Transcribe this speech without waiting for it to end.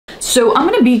So I'm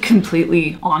gonna be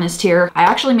completely honest here. I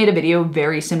actually made a video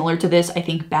very similar to this, I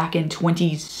think back in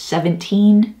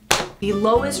 2017. The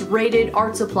lowest rated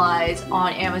art supplies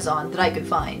on Amazon that I could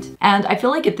find. And I feel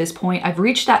like at this point, I've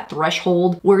reached that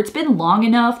threshold where it's been long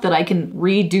enough that I can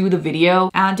redo the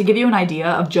video. And to give you an idea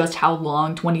of just how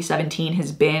long 2017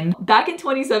 has been, back in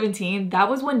 2017, that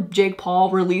was when Jake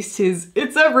Paul released his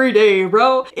 "It's every day,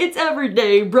 bro. It's every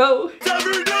day, bro. It's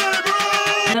every day, bro."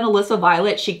 And then Alyssa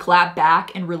Violet, she clapped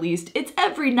back and released "It's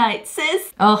every night,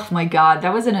 sis." Oh my God,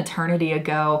 that was an eternity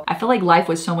ago. I feel like life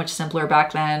was so much simpler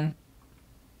back then.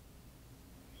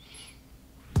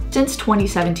 Since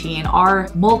 2017, our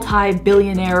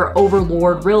multi-billionaire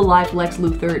overlord, real-life Lex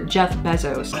Luthor, Jeff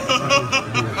Bezos,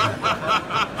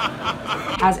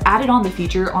 has added on the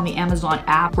feature on the Amazon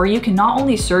app where you can not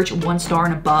only search 1 star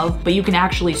and above, but you can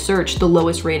actually search the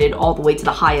lowest rated all the way to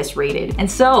the highest rated. And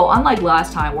so, unlike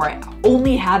last time where I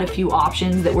only had a few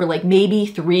options that were like maybe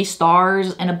 3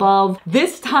 stars and above,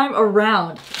 this time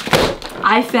around,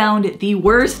 I found the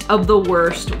worst of the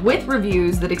worst with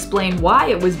reviews that explain why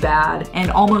it was bad, and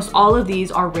almost all of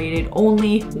these are rated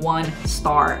only 1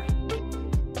 star.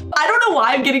 I don't know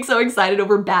why I'm getting so excited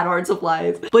over bad art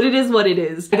supplies, but it is what it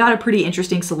is. I got a pretty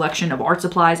interesting selection of art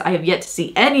supplies. I have yet to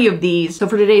see any of these, so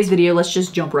for today's video, let's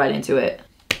just jump right into it.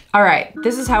 All right,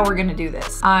 this is how we're gonna do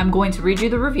this. I'm going to read you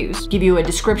the reviews, give you a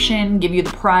description, give you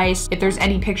the price. If there's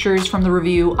any pictures from the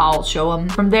review, I'll show them.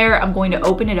 From there, I'm going to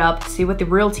open it up, see what the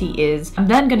real tea is. I'm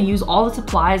then gonna use all the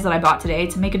supplies that I bought today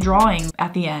to make a drawing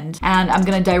at the end. And I'm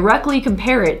gonna directly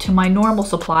compare it to my normal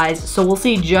supplies, so we'll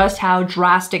see just how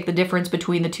drastic the difference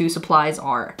between the 2 supplies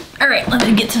are. All right, let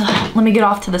me get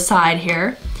off to the side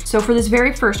here. So for this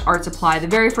very first art supply, the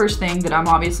very first thing that I'm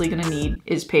obviously gonna need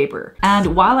is paper.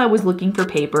 And while I was looking for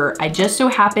paper, I just so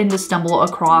happened to stumble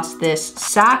across this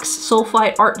Saks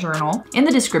Sulfite art journal. In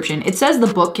the description, it says the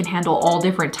book can handle all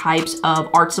different types of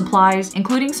art supplies,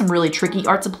 including some really tricky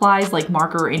art supplies like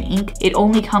marker and ink. It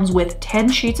only comes with 10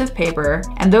 sheets of paper,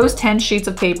 and those 10 sheets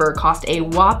of paper cost a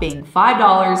whopping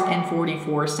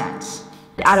 $5.44.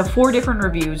 Out of 4 different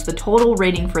reviews, the total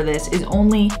rating for this is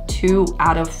only 2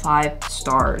 out of 5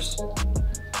 stars.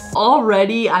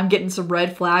 Already, I'm getting some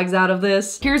red flags out of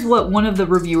this. Here's what one of the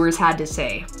reviewers had to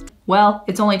say. Well,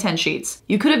 it's only 10 sheets.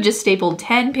 You could have just stapled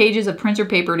 10 pages of printer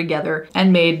paper together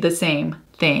and made the same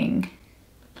thing.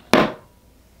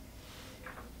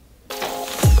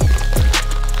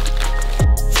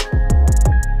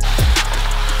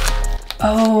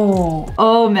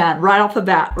 Oh man, right off the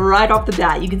bat,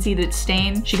 you can see that it's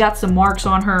stained. She got some marks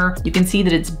on her. You can see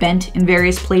that it's bent in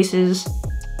various places.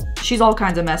 She's all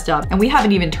kinds of messed up, and we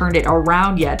haven't even turned it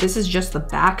around yet. This is just the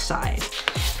back side.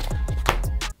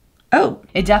 Oh,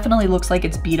 it definitely looks like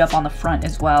it's beat up on the front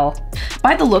as well.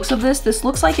 By the looks of this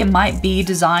looks like it might be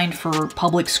designed for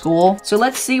public school. So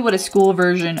let's see what a school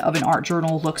version of an art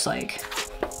journal looks like.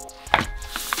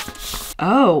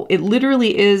 Oh, it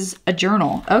literally is a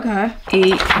journal. Okay.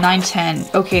 8, 9, 10.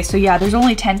 Okay, so yeah, there's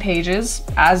only 10 pages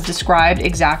as described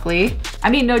exactly. I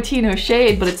mean, no tea, no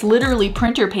shade, but it's literally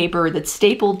printer paper that's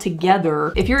stapled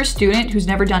together. If you're a student who's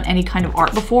never done any kind of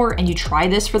art before and you try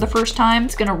this for the first time,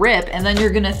 it's gonna rip, and then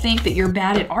you're gonna think that you're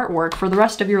bad at artwork for the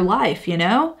rest of your life, you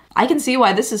know? I can see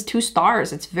why this is 2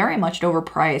 stars. It's very much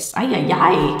overpriced. Ay, ay,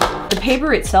 ay. The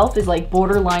paper itself is like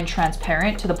borderline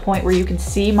transparent to the point where you can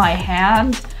see my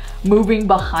hand moving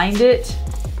behind it.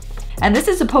 And this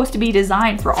is supposed to be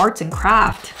designed for arts and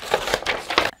craft.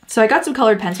 So I got some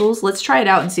colored pencils. Let's try it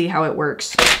out and see how it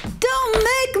works. Don't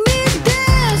make me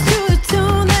dance to a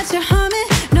tune that you're humming.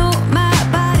 No, my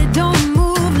body don't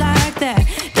move like that.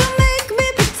 Don't make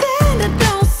me pretend I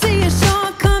don't see your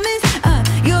shortcomings.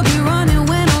 You'll be running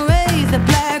when I raise the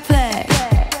black flag.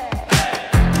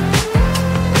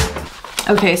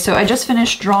 Okay, so I just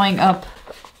finished drawing up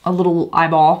a little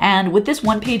eyeball, and with this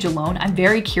 1 page alone, I'm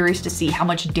very curious to see how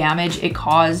much damage it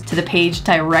caused to the page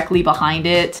directly behind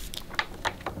it.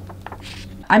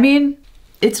 I mean,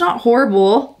 it's not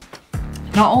horrible.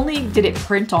 Not only did it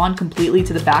print on completely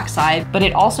to the back side, but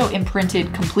it also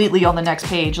imprinted completely on the next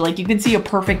page. Like, you can see a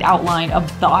perfect outline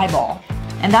of the eyeball.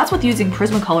 And that's with using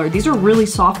Prismacolor. These are really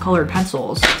soft colored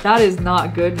pencils. That is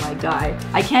not good, my guy.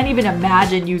 I can't even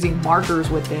imagine using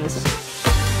markers with this.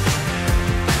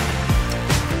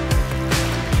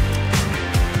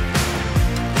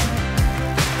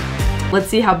 Let's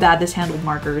see how bad this handled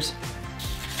markers.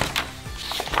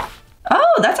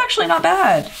 Oh, that's actually not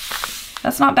bad.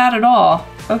 That's not bad at all.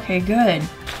 Okay, good.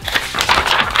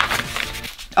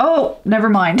 Oh, never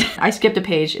mind. I skipped a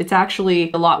page. It's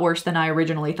actually a lot worse than I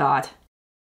originally thought.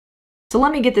 So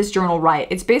let me get this journal right.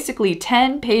 It's basically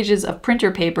 10 pages of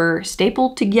printer paper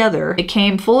stapled together. It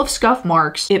came full of scuff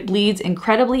marks. It bleeds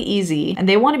incredibly easy. And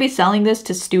they want to be selling this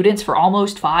to students for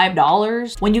almost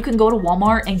 $5 when you can go to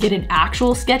Walmart and get an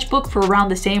actual sketchbook for around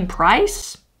the same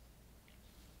price.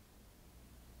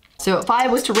 So if I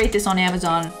was to rate this on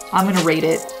Amazon, I'm gonna rate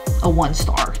it a 1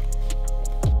 star.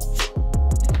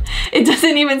 It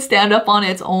doesn't even stand up on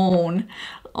its own.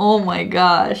 Oh my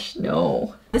gosh,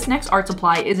 no. This next art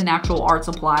supply is an actual art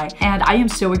supply, and I am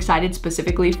so excited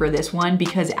specifically for this one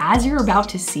because as you're about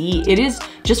to see, it is,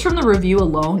 just from the review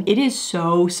alone, it is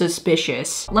so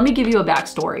suspicious. Let me give you a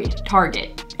backstory.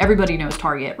 Target. Everybody knows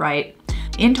Target, right?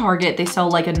 In Target, they sell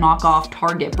like a knockoff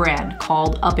Target brand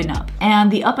called Up & Up. And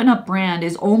the Up & Up brand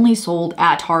is only sold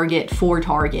at Target for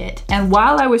Target. And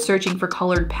while I was searching for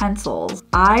colored pencils,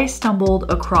 I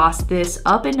stumbled across this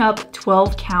Up & Up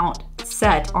 12 count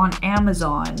set on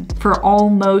Amazon for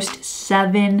almost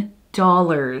 $7.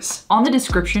 On the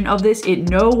description of this, it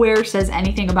nowhere says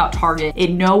anything about Target.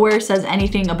 It nowhere says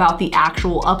anything about the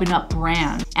actual Up & Up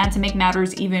brand. And to make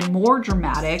matters even more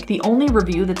dramatic, the only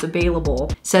review that's available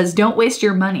says, "Don't waste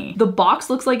your money." The box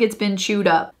looks like it's been chewed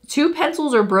up. 2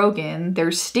 pencils are broken.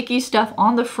 There's sticky stuff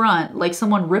on the front, like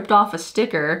someone ripped off a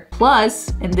sticker.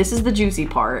 Plus, and this is the juicy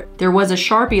part, there was a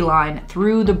Sharpie line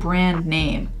through the brand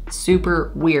name.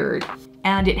 Super weird.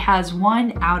 And it has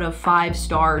 1 out of 5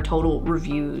 star total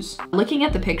reviews. Looking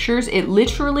at the pictures, it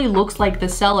literally looks like the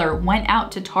seller went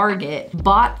out to Target,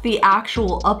 bought the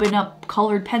actual Up & Up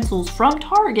colored pencils from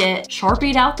Target,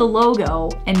 Sharpied out the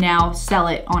logo, and now sell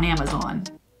it on Amazon.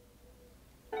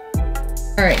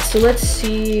 All right, so let's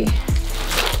see.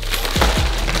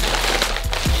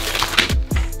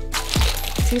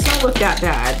 These don't look that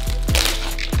bad.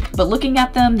 But looking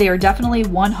at them, they are definitely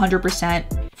 100%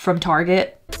 from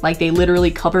Target. Like they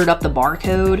literally covered up the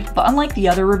barcode. But unlike the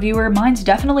other reviewer, mine's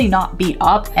definitely not beat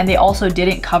up, and they also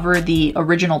didn't cover the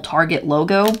original Target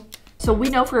logo. So we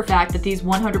know for a fact that these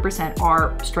 100%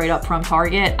 are straight up from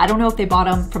Target. I don't know if they bought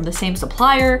them from the same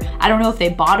supplier. I don't know if they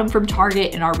bought them from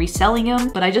Target and are reselling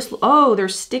them, but oh, they're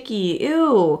sticky,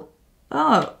 ew.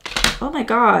 Oh my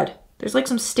God. There's like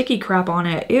some sticky crap on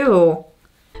it, ew.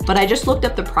 But I just looked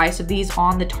up the price of these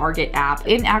on the Target app.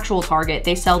 In actual Target,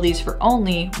 they sell these for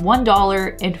only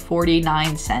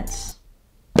 $1.49.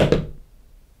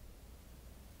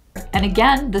 And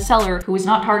again, the seller, who is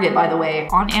not Target by the way,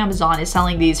 on Amazon is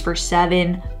selling these for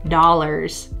 $7.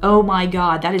 Oh my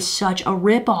God, that is such a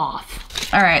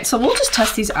ripoff. All right, so we'll just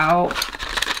test these out.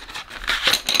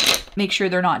 Make sure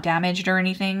they're not damaged or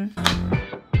anything.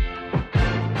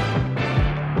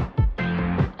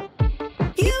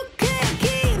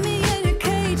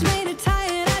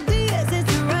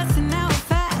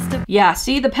 Yeah,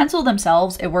 see, the pencil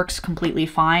themselves, it works completely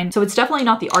fine. So it's definitely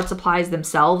not the art supplies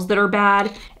themselves that are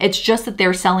bad. It's just that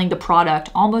they're selling the product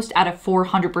almost at a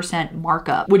 400%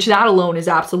 markup, which that alone is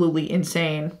absolutely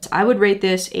insane. I would rate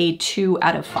this a 2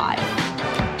 out of 5.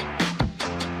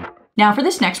 Now for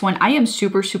this next one, I am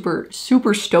super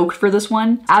stoked for this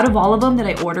one. Out of all of them that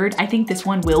I ordered, I think this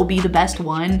one will be the best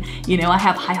one. You know, I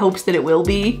have high hopes that it will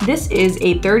be. This is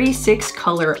a 36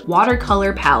 color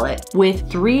watercolor palette with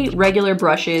 3 regular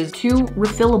brushes, 2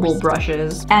 refillable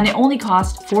brushes, and it only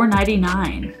cost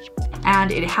 $4.99.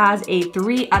 And it has a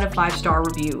 3 out of 5 star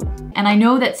review. And I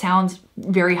know that sounds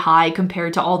very high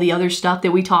compared to all the other stuff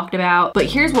that we talked about, but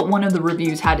here's what one of the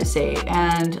reviews had to say.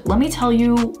 And let me tell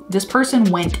you, this person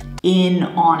went in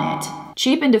on it.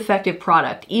 Cheap and defective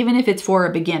product, even if it's for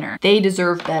a beginner. They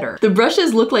deserve better. The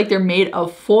brushes look like they're made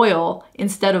of foil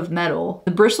instead of metal.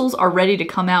 The bristles are ready to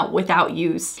come out without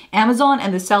use. Amazon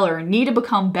and the seller need to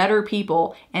become better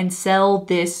people and sell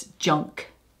this junk.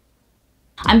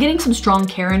 I'm getting some strong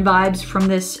Karen vibes from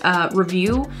this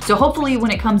review, so hopefully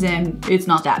when it comes in, it's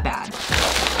not that bad.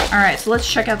 All right, so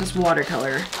let's check out this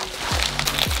watercolor.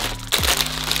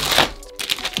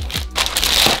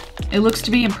 It looks to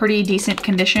be in pretty decent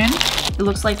condition. It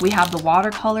looks like we have the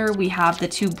watercolor, we have the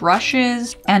 2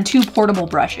 brushes, and 2 portable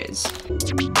brushes.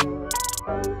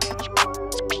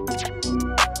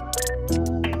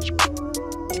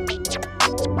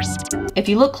 If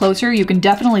you look closer, you can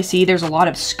definitely see there's a lot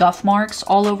of scuff marks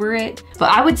all over it, but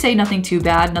I would say nothing too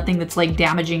bad, nothing that's like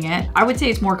damaging it. I would say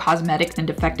it's more cosmetic than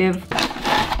defective.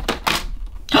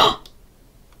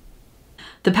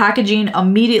 The packaging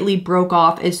immediately broke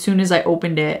off as soon as I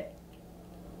opened it.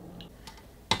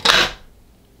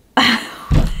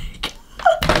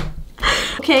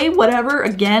 Okay, whatever.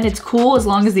 Again, it's cool as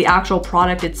long as the actual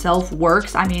product itself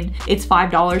works. I mean, it's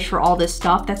 $5 for all this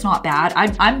stuff. That's not bad.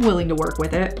 I'm willing to work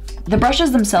with it. The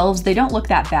brushes themselves, they don't look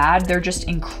that bad. They're just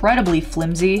incredibly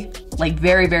flimsy, like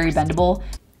very, very bendable.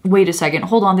 Wait a second,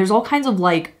 hold on. There's all kinds of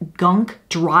like gunk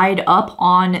dried up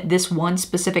on this one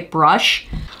specific brush.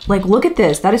 Like, look at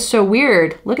this. That is so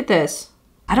weird. Look at this.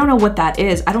 I don't know what that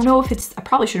is. I don't know if it's, I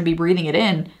probably shouldn't be breathing it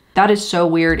in. That is so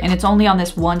weird. And it's only on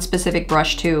this one specific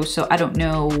brush too. So I don't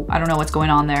know what's going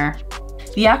on there.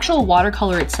 The actual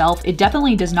watercolor itself, it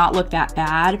definitely does not look that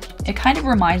bad. It kind of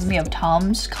reminds me of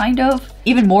Tums, kind of.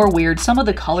 Even more weird, some of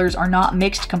the colors are not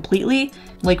mixed completely.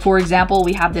 Like for example,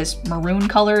 we have this maroon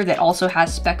color that also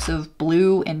has specks of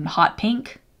blue and hot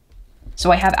pink.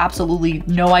 So I have absolutely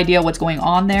no idea what's going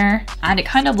on there. And it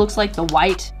kind of looks like the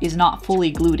white is not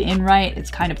fully glued in right. It's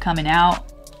kind of coming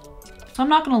out. So I'm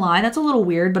not gonna lie, that's a little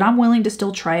weird, but I'm willing to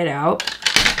still try it out.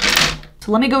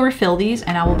 So let me go refill these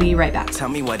and I will be right back. Tell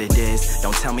me what it is,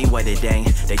 don't tell me what it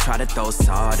ain't. They try to throw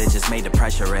salt, it just made the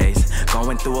pressure raise.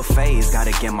 Going through a phase, gotta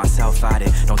get myself out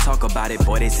it. Don't talk about it,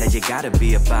 boy, they said you gotta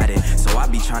be about it. So I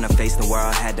be trying to face the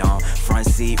world head on. Front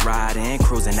seat riding,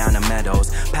 cruising down the meadows.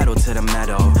 Pedal to the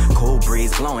meadow, cool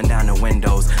breeze blowing down the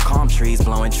windows. Calm trees,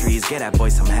 blowing trees, get that boy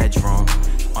some headroom.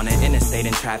 On the interstate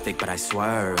in traffic, but I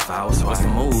swerve out. What's the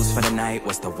moves for the night?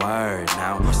 What's the word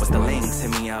now? What's the links?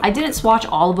 Hit me up. I didn't swatch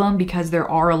all of them because there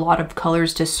are a lot of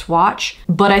colors to swatch,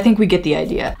 but I think we get the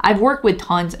idea. I've worked with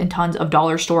tons and tons of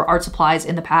dollar store art supplies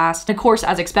in the past. Of course,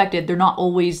 as expected, they're not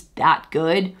always that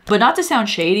good, but not to sound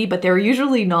shady, but they're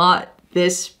usually not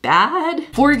this bad.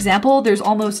 For example, there's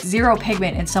almost zero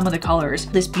pigment in some of the colors.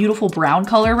 This beautiful brown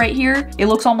color right here, it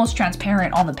looks almost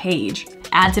transparent on the page.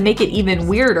 And to make it even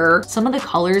weirder, some of the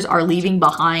colors are leaving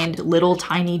behind little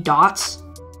tiny dots.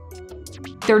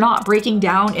 They're not breaking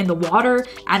down in the water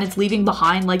and it's leaving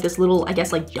behind like this little, I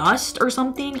guess like dust or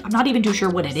something. I'm not even too sure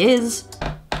what it is.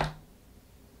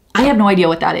 I have no idea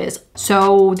what that is.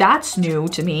 So that's new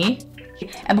to me.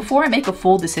 And before I make a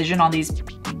full decision on these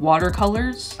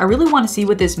watercolors, I really want to see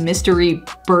what this mystery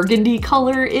burgundy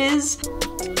color is.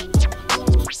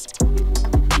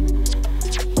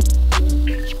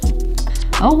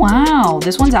 Oh wow,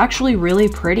 this one's actually really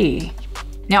pretty.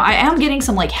 Now I am getting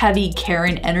some like heavy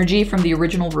Karen energy from the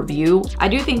original review. I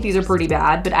do think these are pretty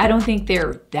bad, but I don't think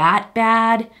they're that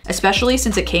bad, especially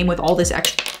since it came with all this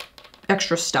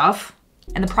extra stuff.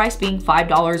 And the price being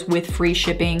 $5 with free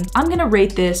shipping. I'm gonna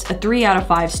rate this a 3 out of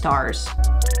 5 stars.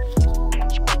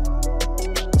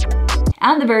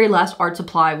 And the very last art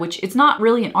supply, which it's not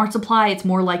really an art supply, it's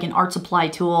more like an art supply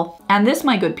tool. And this,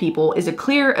 my good people, is a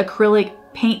clear acrylic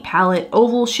paint palette,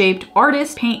 oval shaped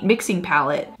artist paint mixing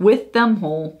palette with thumb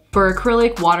hole for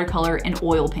acrylic, watercolor, and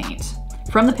oil paint.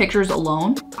 From the pictures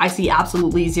alone, I see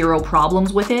absolutely zero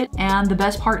problems with it. And the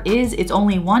best part is it's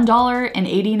only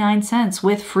 $1.89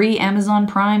 with free Amazon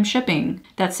Prime shipping.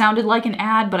 That sounded like an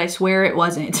ad, but I swear it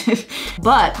wasn't.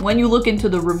 But when you look into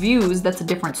the reviews, that's a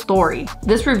different story.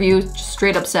 This review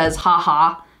straight up says,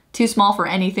 haha, too small for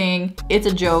anything, it's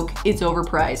a joke, it's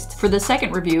overpriced. For the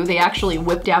second review, they actually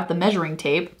whipped out the measuring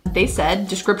tape. They said,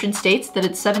 description states that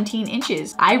it's 17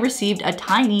 inches. I received a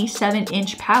tiny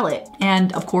 7-inch palette.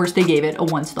 And of course they gave it a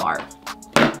 1 star.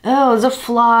 Oh, there's a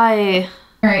fly.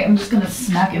 All right, I'm just gonna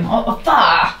smack him. Oh,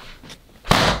 ah!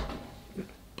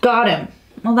 Got him.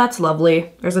 Well, that's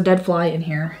lovely. There's a dead fly in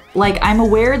here. Like, I'm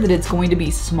aware that it's going to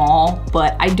be small,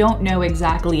 but I don't know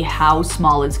exactly how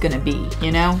small it's gonna be,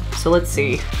 you know? So let's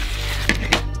see.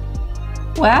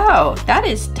 Wow, that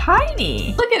is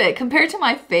tiny. Look at it, compared to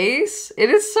my face, it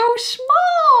is so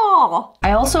small.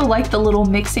 I also like the little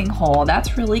mixing hole.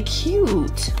 That's really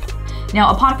cute.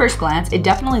 Now, upon first glance, it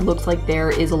definitely looks like there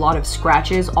is a lot of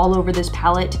scratches all over this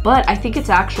palette, but I think it's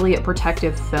actually a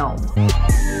protective film.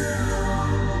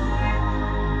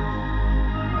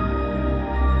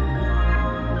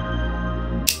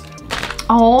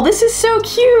 Oh, this is so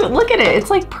cute. Look at it. It's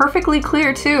like perfectly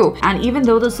clear too. And even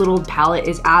though this little palette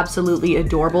is absolutely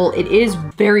adorable, it is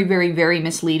very, very, very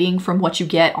misleading from what you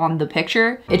get on the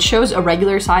picture. It shows a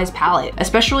regular size palette,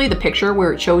 especially the picture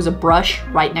where it shows a brush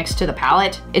right next to the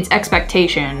palette. It's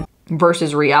expectation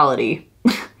versus reality.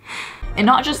 And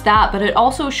not just that, but it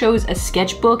also shows a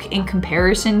sketchbook in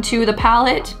comparison to the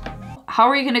palette. How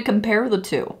are you gonna compare the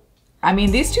two? I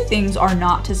mean, these two things are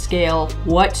not to scale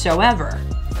whatsoever.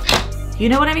 You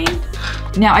know what I mean?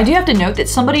 Now, I do have to note that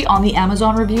somebody on the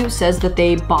Amazon review says that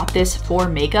they bought this for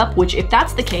makeup, which if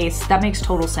that's the case, that makes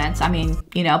total sense. I mean,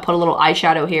 you know, put a little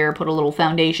eyeshadow here, put a little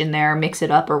foundation there, mix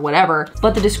it up or whatever.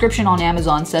 But the description on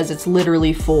Amazon says it's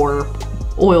literally for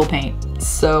oil paint.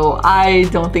 So I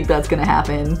don't think that's gonna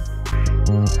happen.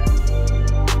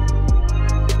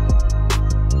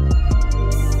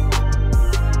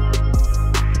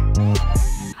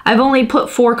 I've only put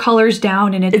 4 colors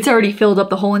down and it's already filled up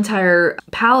the whole entire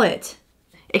palette.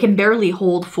 It can barely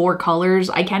hold 4 colors.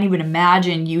 I can't even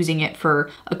imagine using it for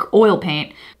oil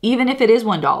paint, even if it is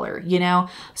 $1, you know?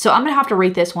 So I'm gonna have to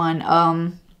rate this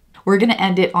one. We're gonna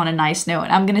end it on a nice note.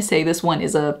 I'm gonna say this one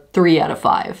is a 3 out of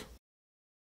 5.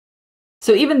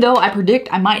 So even though I predict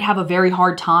I might have a very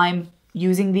hard time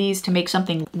using these to make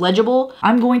something legible,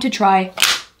 I'm going to try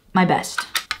my best.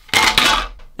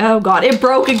 Oh God, it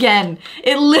broke again.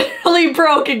 It literally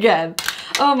broke again.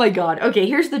 Oh my God. Okay,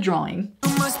 here's the drawing.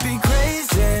 You must be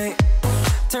crazy.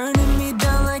 Turning me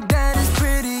down like that is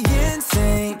pretty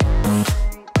insane.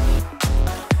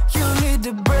 You need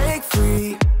to break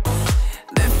free.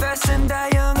 Live fast and die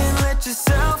young and let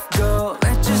yourself go.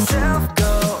 Let yourself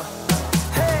go.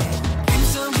 Hey, give me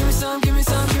some, give me some, give me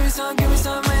some, give me some, give me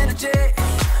some energy.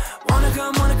 Wanna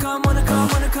come, wanna come, wanna come,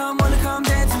 wanna come, wanna come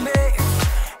dance with me.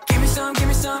 Give me some, give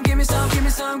me some, give me some, give me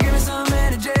some, give me some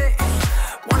energy.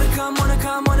 Wanna come, wanna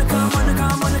come, wanna come, wanna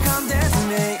come, wanna come dance with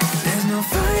me. There's no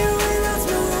fire without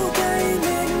smoke, I ain't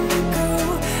letting you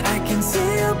go. I can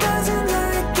see you buzzing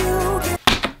like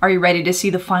you. Are you ready to see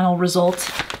the final result?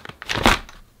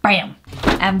 Bam!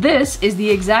 And this is the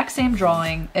exact same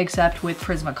drawing, except with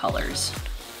Prismacolors.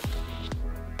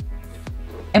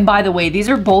 And by the way, these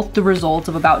are both the results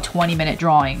of about 20-minute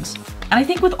drawings. And I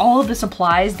think with all of the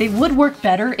supplies, they would work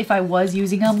better if I was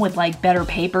using them with like better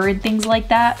paper and things like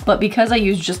that. But because I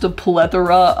used just a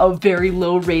plethora of very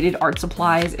low rated art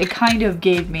supplies, it kind of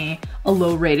gave me a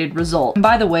low rated result. And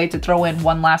by the way, to throw in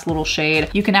one last little shade,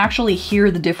 you can actually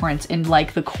hear the difference in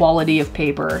like the quality of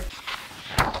paper.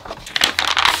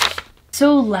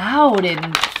 So loud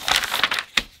and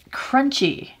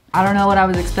crunchy. I don't know what I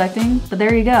was expecting, but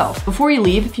there you go. Before you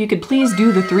leave, if you could please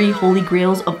do the 3 holy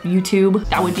grails of YouTube,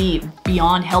 that would be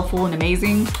beyond helpful and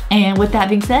amazing. And with that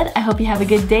being said, I hope you have a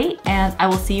good day, and I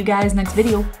will see you guys next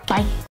video. Bye.